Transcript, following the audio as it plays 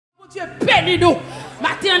Dieu bénis nous.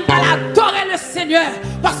 Maintenant, on va adorer le Seigneur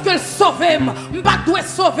parce que le sauver, je ne dois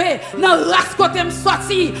sauver dans la race côté me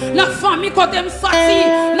sorti, dans la famille côté me sorti,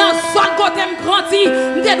 dans la zone côté me grandi.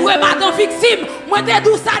 Je dois être dans victime. Moi, je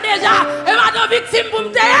dois ça déjà. Et ma dans victime pour me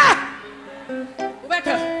dire. Vous voyez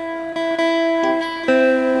que.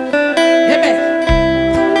 Eh bien.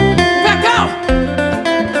 D'accord.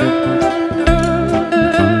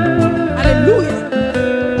 Alléluia.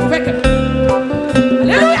 Vous voyez que.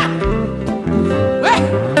 Alléluia.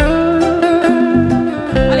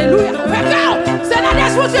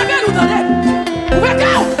 Vous Dieu vient nous donner.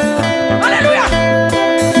 Ouverture. Alléluia.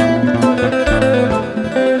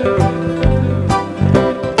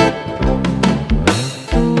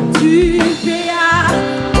 Tu payas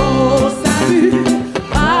au salut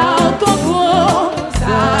par ton bon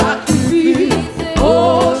sacrifice.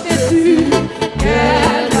 Oh Jésus,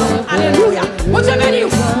 quel homme. Alléluia. Mon Dieu béni.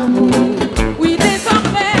 Oui,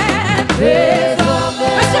 désormais.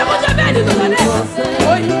 Monsieur, mon Dieu béni nous donner.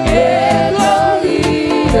 Oui,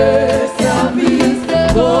 service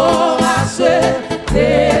pour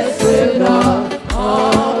acheter ce nom en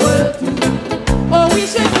retour. Oh oui,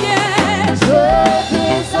 je viens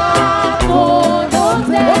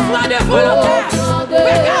à volontaire, au plan de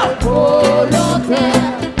volontaire,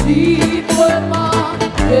 librement,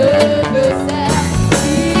 je me sers,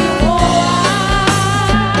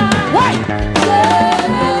 ouais. Je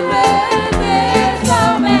veux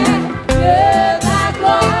désormais que ta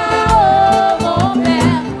gloire, oh mon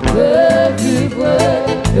Père.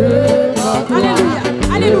 Alléluia,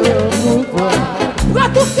 alléluia.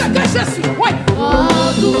 Prends tout ce que je suis. Oui.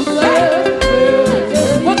 Prends tout ce que je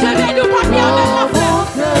suis. Mon Dieu vient nous parler avec la fleur.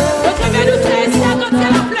 Mon Dieu vient nous traiter quand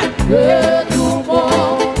c'est la fleur. Que tout mon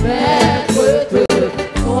maître te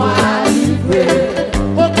soit livré.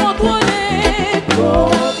 Pour contrôler.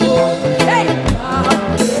 Hey.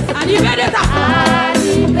 Animé de ta flamme.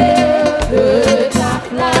 Animé de ta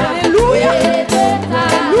flamme. Alléluia.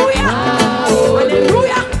 Alléluia. Alléluia.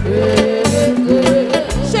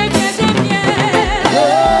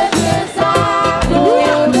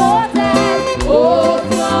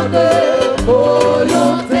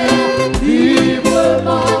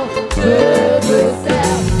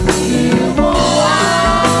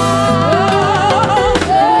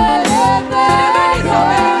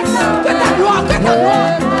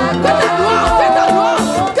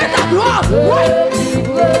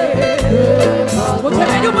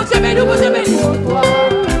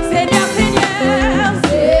 Seigneur, Seigneur,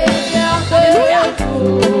 Seigneur, alléluia.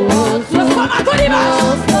 Transforme à ton image.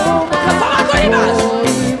 Transforme à ton image.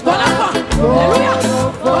 Ton enfant. Alléluia.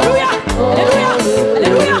 Alléluia. Alléluia.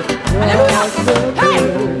 Alléluia. Alléluia. Hey.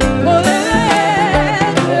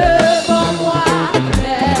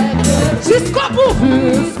 Jusqu'au bout.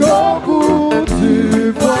 Jusqu'au bout du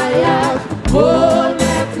voyage.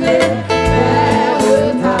 Konekte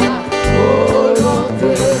vers ta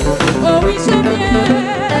volonté. Oh oui, je viens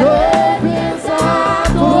à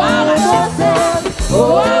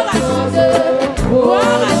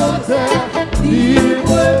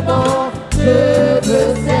librement, je me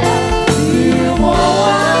sers moi.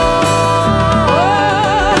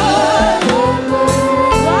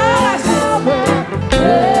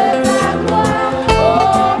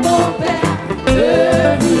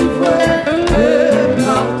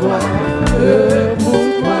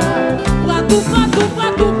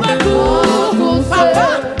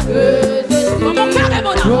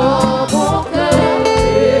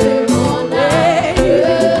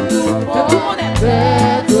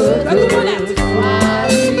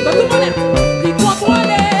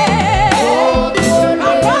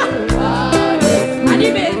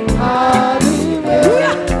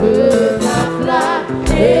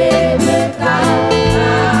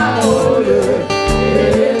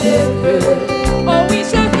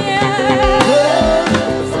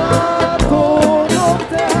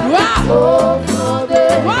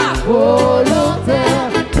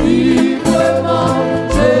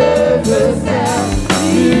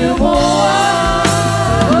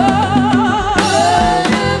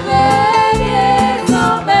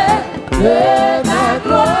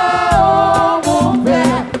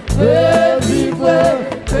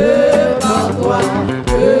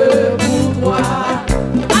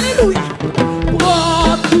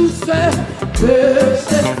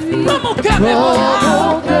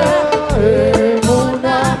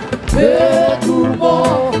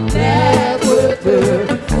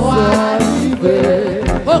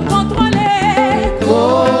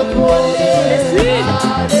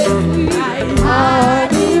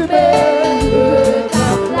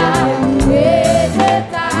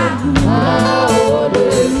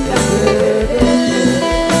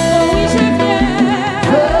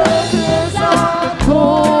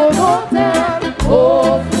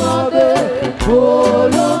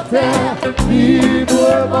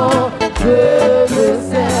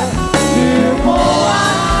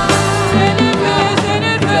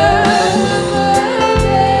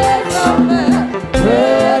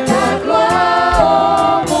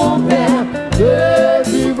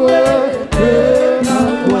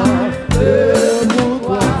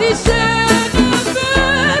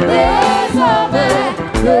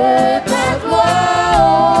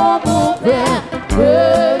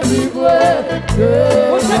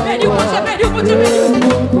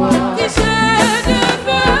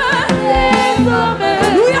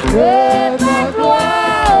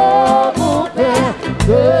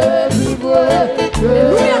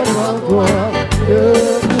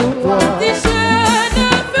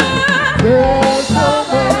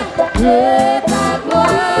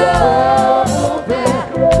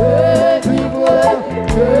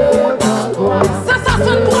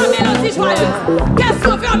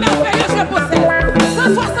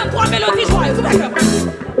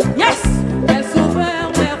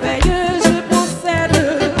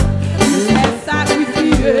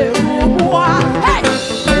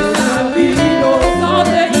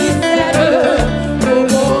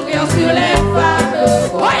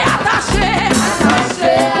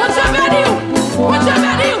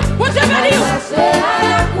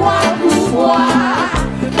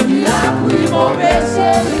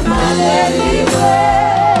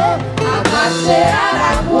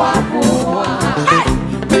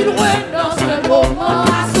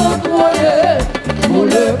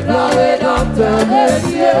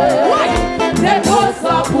 Dépose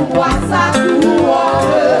pour moi sa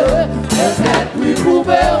couronne, et cette pluie pour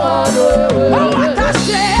me rendre heureux.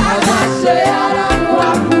 Attaché à la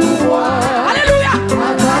croix pour moi. Alléluia.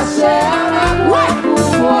 Attaché à la croix pour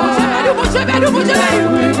moi. Mon Dieu,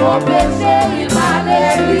 mon péché, il m'a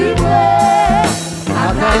délivré.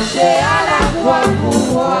 Attaché à la croix pour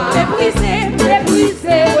moi.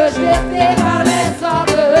 Méprisé, rejeté par les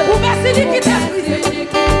hommes. Pour merci dit qui t'a brisé.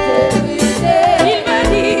 Il me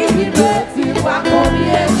dit, vois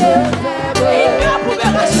combien je t'aime. Il meurt pour me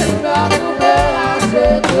racheter.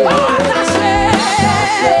 Oh, attaché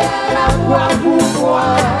à la croix pour moi.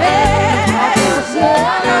 Attaché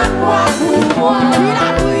à la croix pour moi.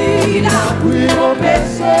 Il a pris mon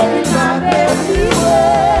péché, il m'a délivré.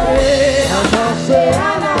 Attaché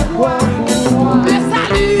à la croix pour moi. Le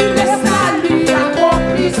salut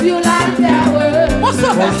accompli sur la terre. Mon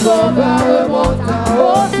sauveur remonta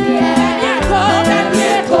au ciel.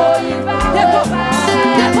 Bientôt il va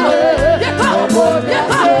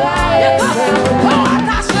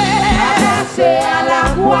attaché à la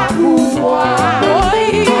croix pour moi.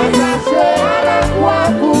 Attaché à la croix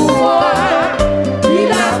pour moi.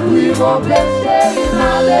 Il a pris mon péché, il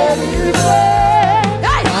m'a délivré.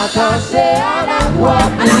 Attaché à la croix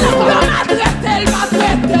pour moi.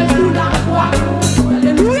 Maltraité sous la croix.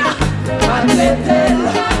 Alléluia. Maltraité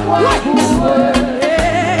la croix pour moi.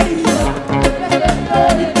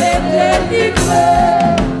 Il est délivré.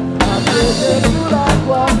 Maltraité sous la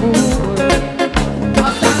croix pour moi.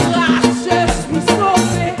 Par sa grâce, je suis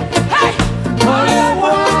sauvé. Hey! Dans le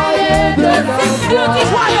royaume de Cette mélodie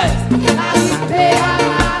joyeuse. arrivé à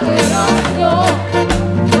la rédemption,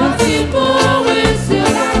 quand il mourut sur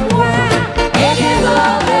la croix, et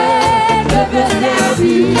désormais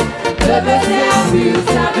je veux servir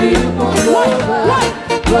sa vie, mon sauveur.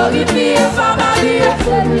 Glorifié par ma vie,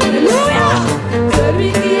 alléluia, celui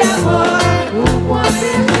qui est mort pour moi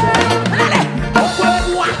pécheur. Allez! Pourquoi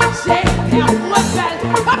moi, j'ai été rebelle.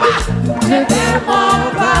 Papa! J'étais mort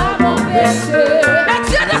par mon péché. Mais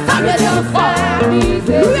Dieu de sa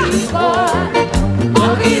miséricorde.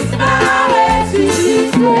 Mon Christ m'a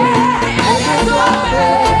ressuscité. Et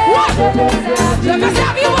désormais, je veux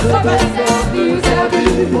servir mon sauveur.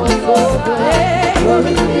 Mon sauveur.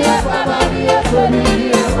 Glorifié par ma vie, celui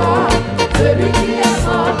qui est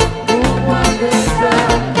mort pour moi pécheur.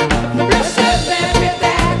 Le chemin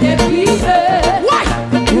peut-être épuisé. Ouais!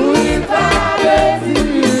 Où il va me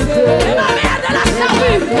diriger. Et ma mère de la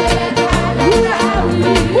charrue.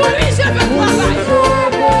 Pour lui, je veux travailler.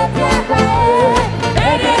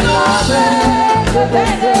 Et désormais, je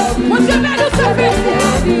vais servir. Mon Dieu, veut nous sauver.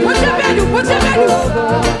 Mon Dieu, veut nous.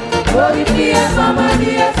 Glorifié par ma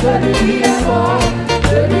vie, celui qui est mort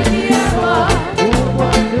pour moi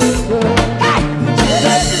pécheur. Hey! Je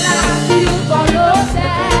vais sur ton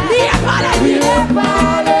autel. N'y a pas la vie.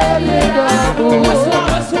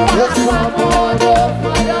 Reçois mon offrande.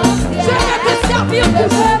 Je veux te servir Je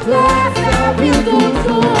veux te servir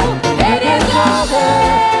toujours. Et désormais,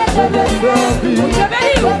 je veux servir. Mon Dieu,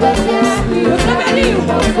 bénis-nous.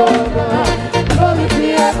 Mon sauveur.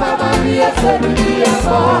 Glorifié par ma vie, celui qui est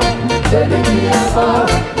mort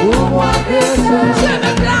pour moi pécheur. Je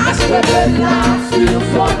me place. Je me place sur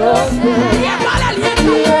son autel. N'y a pas la lienne.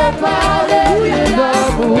 Qui est parlé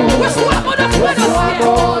d'amour. Reçois mon offrande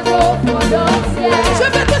au ciel. Je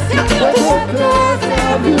veux te servir toujours.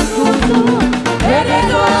 Toujours. Et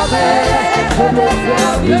désormais, je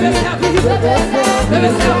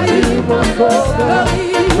vais servir mon sauveur.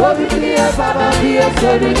 Glorifié par ma vie,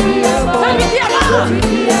 celui qui est mort.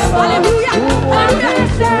 Alléluia. Pour moi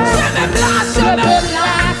pécheur. Je me place. Je me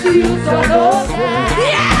place sur son autel.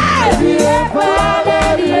 Qui est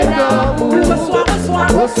parlé d'amour.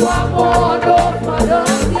 Reçois mon offrande au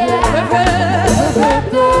ciel. Je vais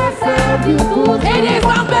te servir tout. Et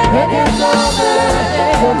désormais,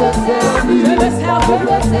 je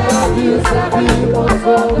veux servir mon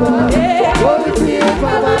sauveur. Glorifié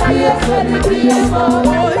par ma vie, celui qui est mort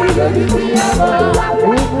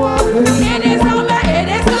pour moi pécheur. et désormais,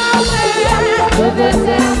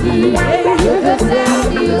 Je veux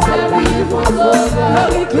servir mon sauveur.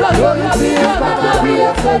 Glorifié par ma vie,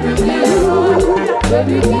 celui qui est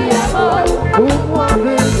mort pour moi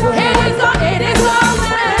pécheur. et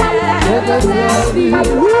désormais,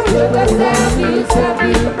 Je veux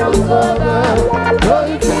servir mon sauveur.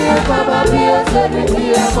 Glorifié par ma vie, celui qui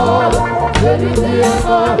est mort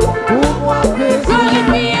pour moi pécheur.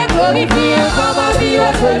 glorifié par ma vie,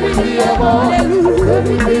 celui qui est mort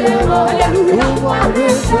pour moi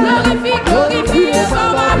pécheur. glorifié par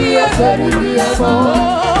ma vie, celui qui est mort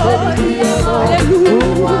pour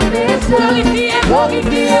moi pécheur. glorifié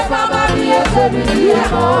Glorifié par ma vie, celui qui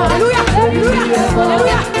est mort. Alléluia, alléluia,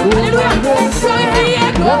 alléluia, alléluia.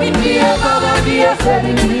 Glorifié par ma vie,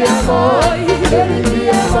 celui qui est mort. Celui qui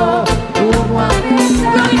est mort pour moi.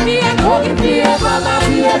 glorifié Par ma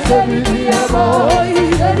vie, celui qui est mort.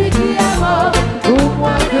 Celui qui est mort pour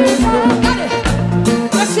moi.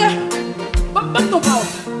 Monsieur, bon ton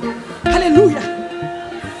parole. Alléluia.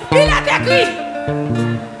 Il a écrit,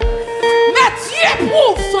 mais Dieu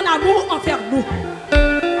prouve son amour envers nous.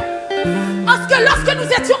 Parce que lorsque nous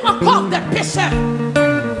étions encore des pécheurs,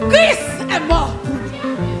 Christ est mort pour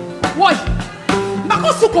nous. Oui. Mais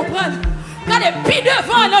qu'on se comprenne, regardez, puis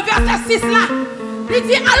devant le verset 6 là, il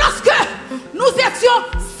dit, alors que nous étions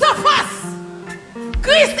sans face,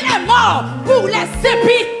 Christ est mort pour les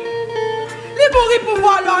épis. Il mourit pour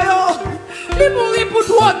voler, il mourit pour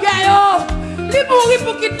droguer, il mourit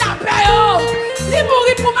pour kidnapper, il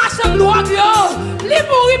mourit pour marcher de drogue, il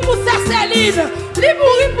mourit pour sa céline, il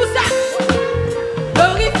mourit pour sa...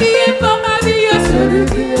 Glorifié par ma vie, Celui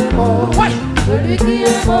qui est mort. oui. Celui qui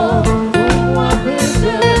est mort pour moi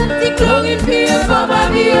pécheur. Dis glorifié par ma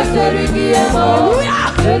vie, Celui qui est mort. Alléluia.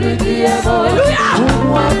 Celui qui est mort Alléluia. pour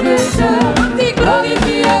moi pécheur. Dis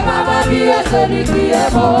Glorifié par ma vie, celui qui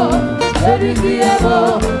est mort. Celui qui est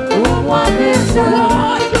mort pour moi pécheur.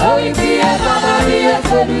 Glorifié par ma vie,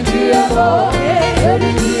 celui qui est mort.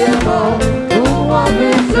 Celui qui est mort pour moi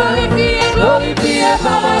pécheur. Glorifié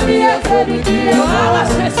par ma vie, celui qui est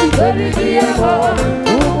mort. Celui qui est mort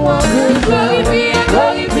pour moi pécheur.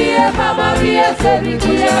 Glorifié par ma vie, celui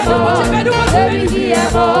qui est mort. Celui qui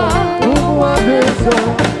est mort pour moi pécheur.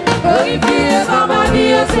 Glorifié par ma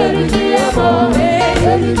vie, celui qui est mort.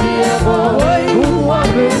 Celui qui est mort pour moi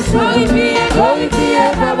pécheur. Glorifié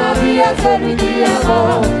par ma vie, celui qui est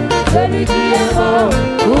mort. Celui qui est mort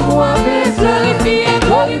pour moi pécheur.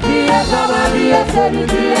 Glorifié par ma vie, celui qui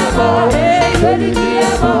est mort. Celui qui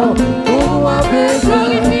est mort pour moi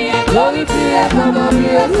pécheur. Glorifié par ma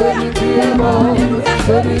vie, celui qui est mort.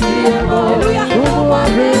 Celui qui est mort pour moi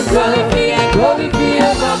pécheur. Glorifié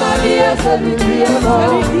par ma vie, celui qui est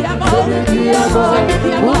mort. Celui qui est mort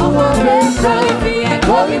pour moi pécheur.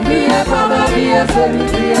 Glorifié par ma vie, celui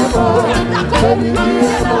qui est mort. Celui qui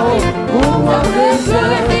est mort pour moi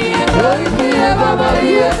pécheur. Glorifié par ma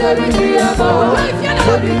vie, celui qui est mort.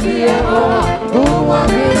 Celui qui est mort pour moi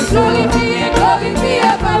pécheur.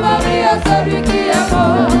 Glorifié par ma vie, celui qui est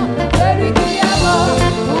mort. Celui qui est mort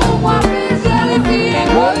pour moi pécheur.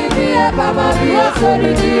 Glorifié par ma vie,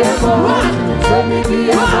 celui qui est mort. Celui qui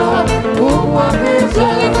est mort pour moi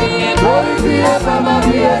pécheur. Glorifié par ma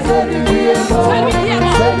vie, celui qui est mort. Celui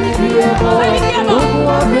qui est mort pour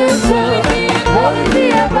moi pécheur.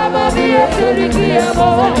 Glorifié par ma vie, celui qui est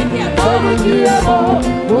mort. Celui qui est mort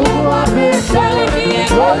pour moi pécheur.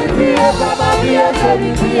 Glorifié par ma vie,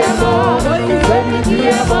 celui qui est mort. Celui qui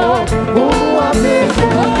est mort pour moi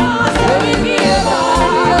pécheur. Celui qui est mort,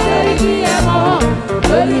 celui qui est mort.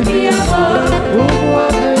 Celui qui est mort pour moi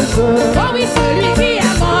pécheur. oh oui, celui qui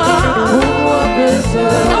est mort. Pour moi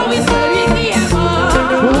pécheur. Oh oui, celui qui est mort.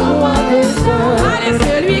 Pour moi pécheur. Allez,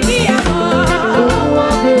 celui qui est mort. Pour moi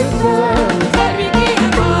pécheur. Celui qui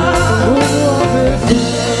est mort. Pour moi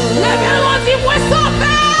pécheur. Lève-moi, dis-moi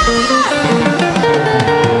sauvé.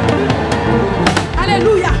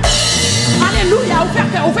 Alléluia. Alléluia.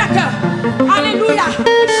 Ouvert cœur. Alléluia.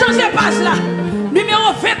 Changez page là.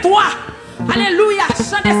 Numéro 23. Alléluia.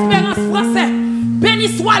 Chant d'espérance français. Béni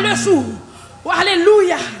soit le jour. Oh,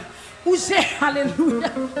 alléluia. Où j'ai. Alléluia.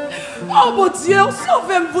 Oh mon Dieu,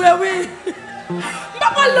 sauvez-moi, oui.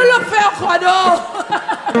 Maman le fait encore,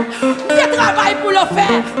 non. Tu travailles pour le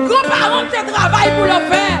faire. Grands-parents, tu travailles pour le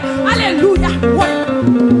faire. Alléluia. Ouais.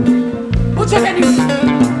 Où tu es venu?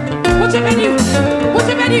 Où tu es venu? Où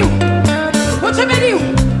tu es venu? Où tu es venu?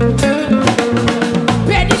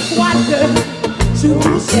 Béni soit Dieu. Tout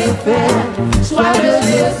j'ai fait, sois le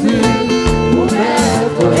Jésus pour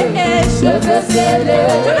m'être. Je veux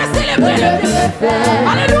célébrer le bienfait.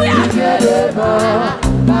 Alléluia. Dieu devant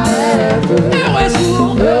ma rêve. Heureux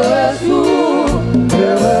jour. Heureux jour,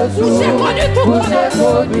 heureux jour. Vous avez connu tout Vous avez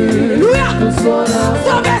connu Alléluia. tout son amour.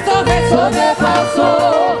 Sauvé, sauvé, Sauvé par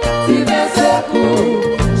son divin secours.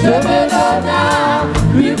 Je me donne à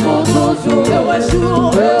lui pour toujours. Heureux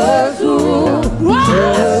jour. Heureux jour,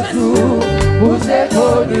 heureux jour. Vous avez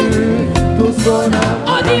connu tout son amour.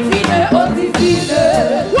 Oh divine. Oh divine,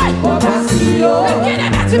 Ouais. compassion,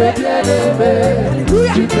 Bien-aimé, tu le m'aimes. bien-aimé,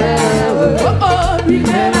 Alléluia. qui t'aime, Oh oh. lui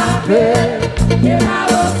met la paix, et la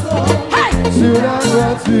leçon, Hey. sur la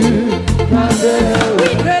voiture, la terre,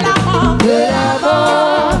 Oui, de l'amant. de la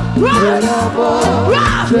mort,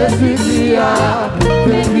 Gloire. je suis qui a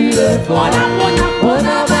vécu le On fond, a, on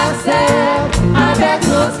amassait avec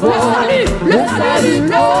le transport, salut, le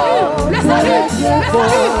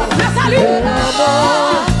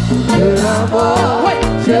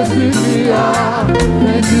Jésus qui a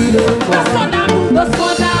vaincu le mort. Dans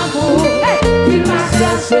son amour, il m'a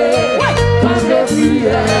cherché. Quand je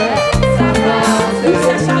priais, sa face, il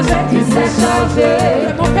s'est chargé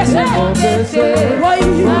de mon péché.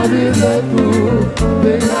 M'a mis de tout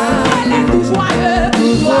pénal. Elle est tout joyeux,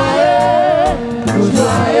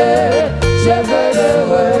 je veux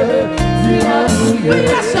l'heureux,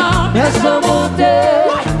 mes chants montés,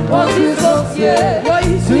 au Dieu sorcier,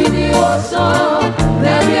 s'unir au chant,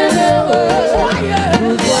 les bienheureux,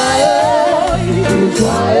 tout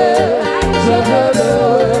joyeux, je veux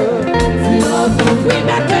l'heureux, oui,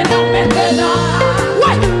 maintenant,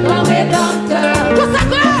 mon rédempteur,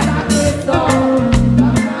 consacré,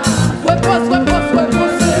 repose,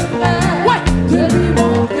 de lui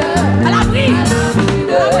mon cœur, à l'abri,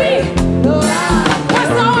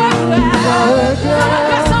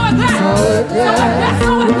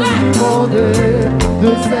 de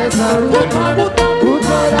ses amours, pour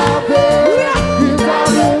la paix, il m'a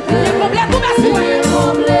comblé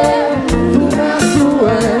tous mes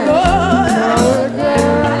souhaits.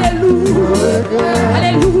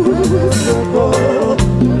 Alléluia, il m'a comblé tous mes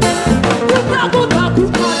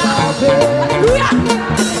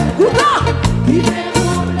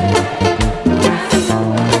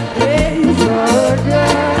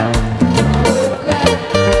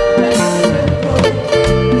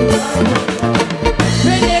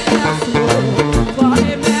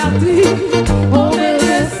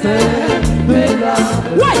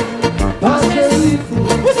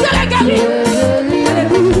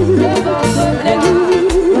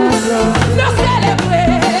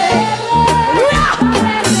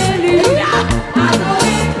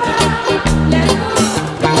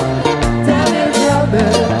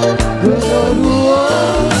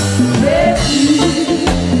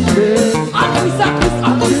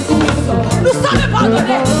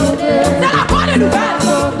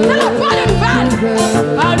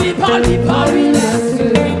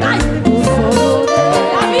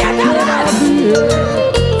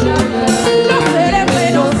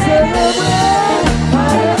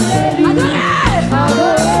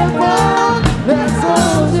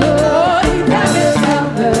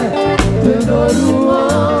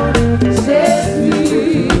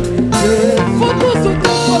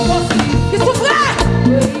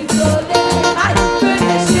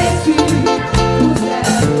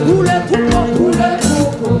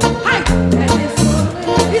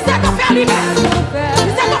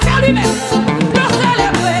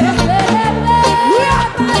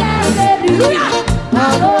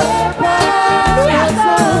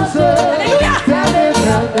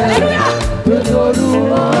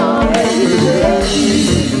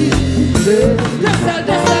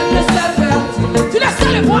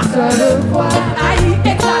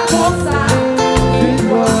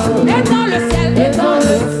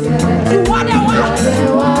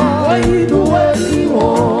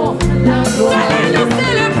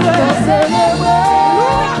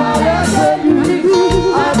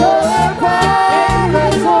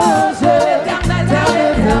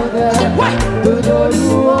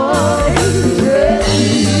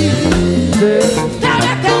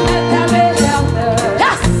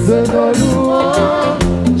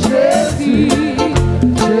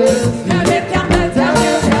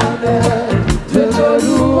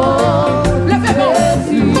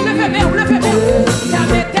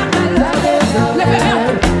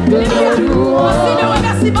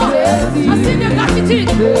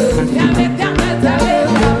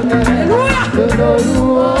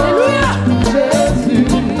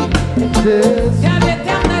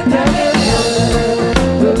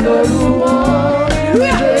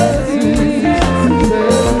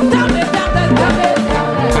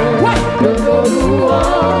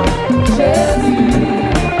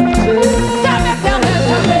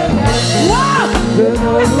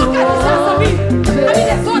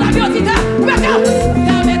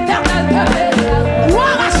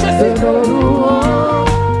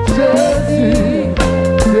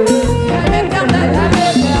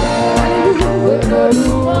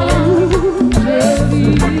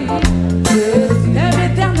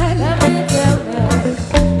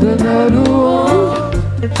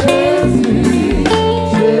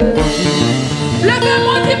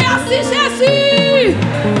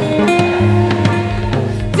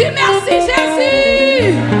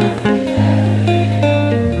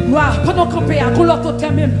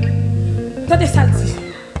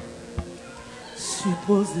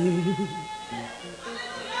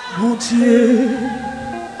Mon Dieu,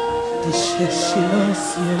 de chercher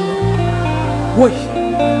l'ancien Oui.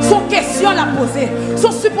 Son question la poser,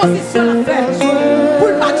 son supposition la faire. Pour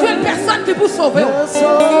ne pas tuer une personne qui vous sauver.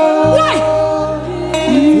 Oui.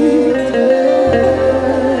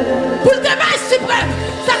 Pour le débat suprême,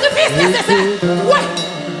 sacrifice nécessaire. Oui.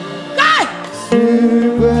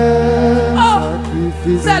 Oh,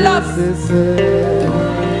 c'est l'homme.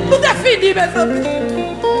 Tout est fini, mes amis.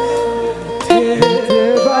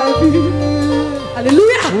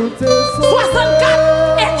 Alléluia.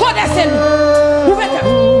 64 et connaissez-le.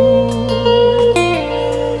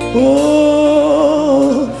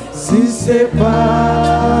 Oh, si c'est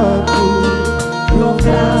pas tout, yon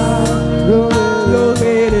classe, yon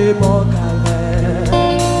élément calvaire.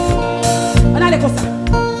 On allait comme ça.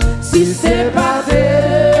 Si c'est pas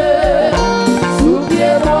fait, sous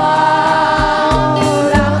pied droit,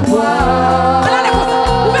 la croix. On allait comme ça.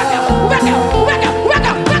 Ouvert,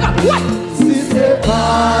 ouais. Si c'est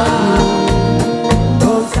pas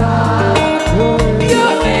comme ça,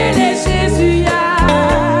 yon est Jésus.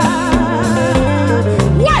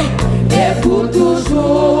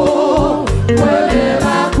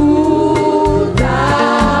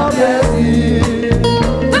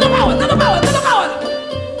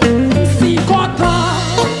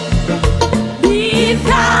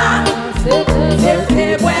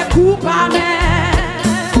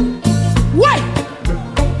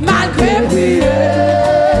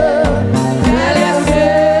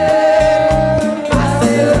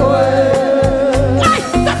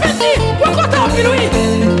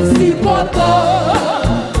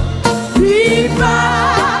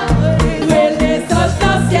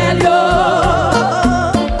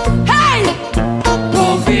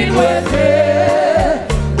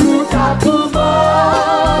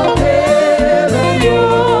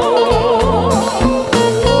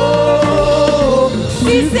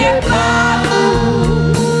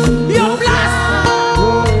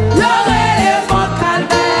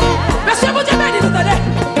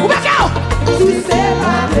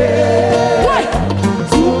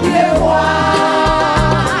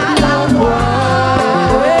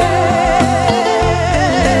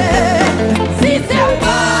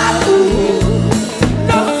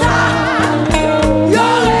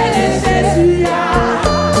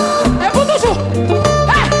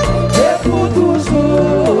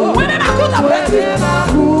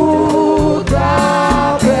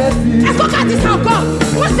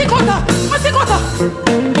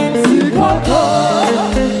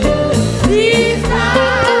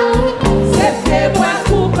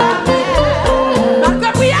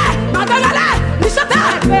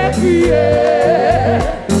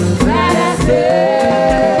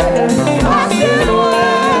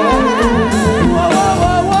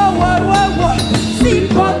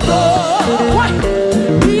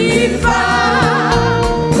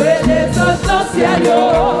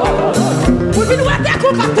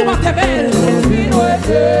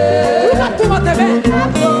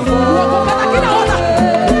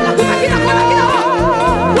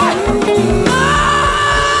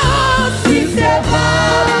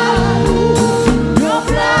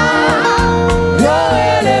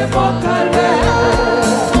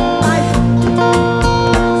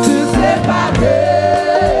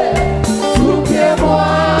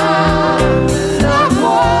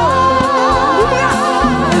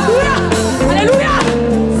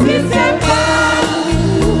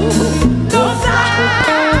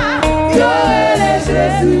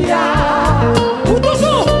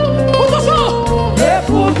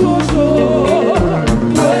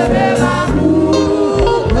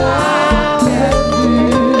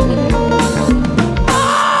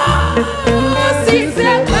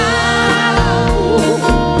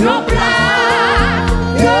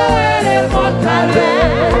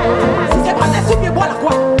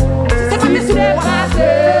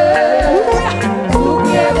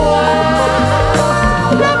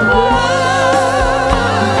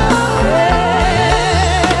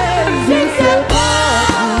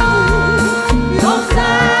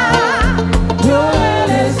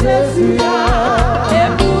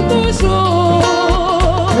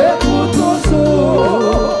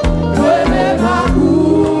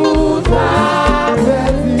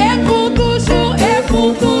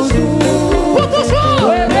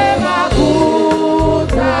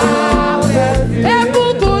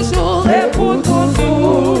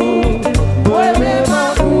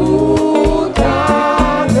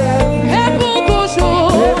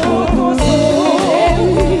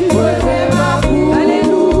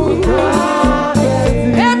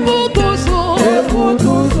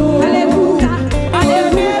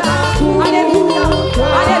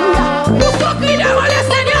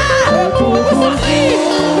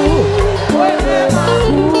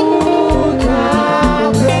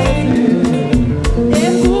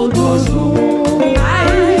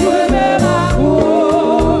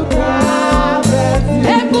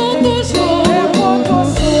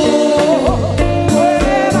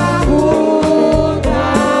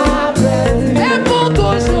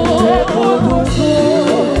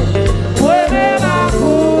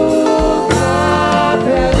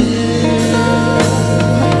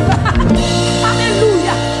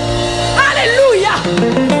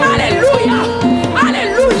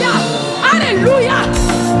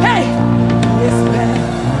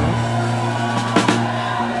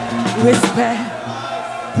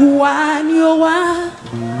 pour agneau,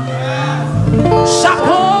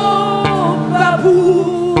 chapeau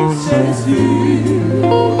pour Jésus,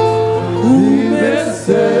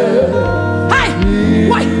 hey,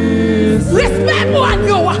 ouais, respect pour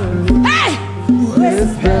agneau, hey, ouais,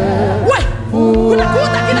 respect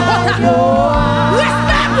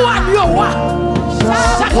pour agneau,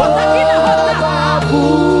 chapeau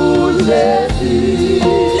pour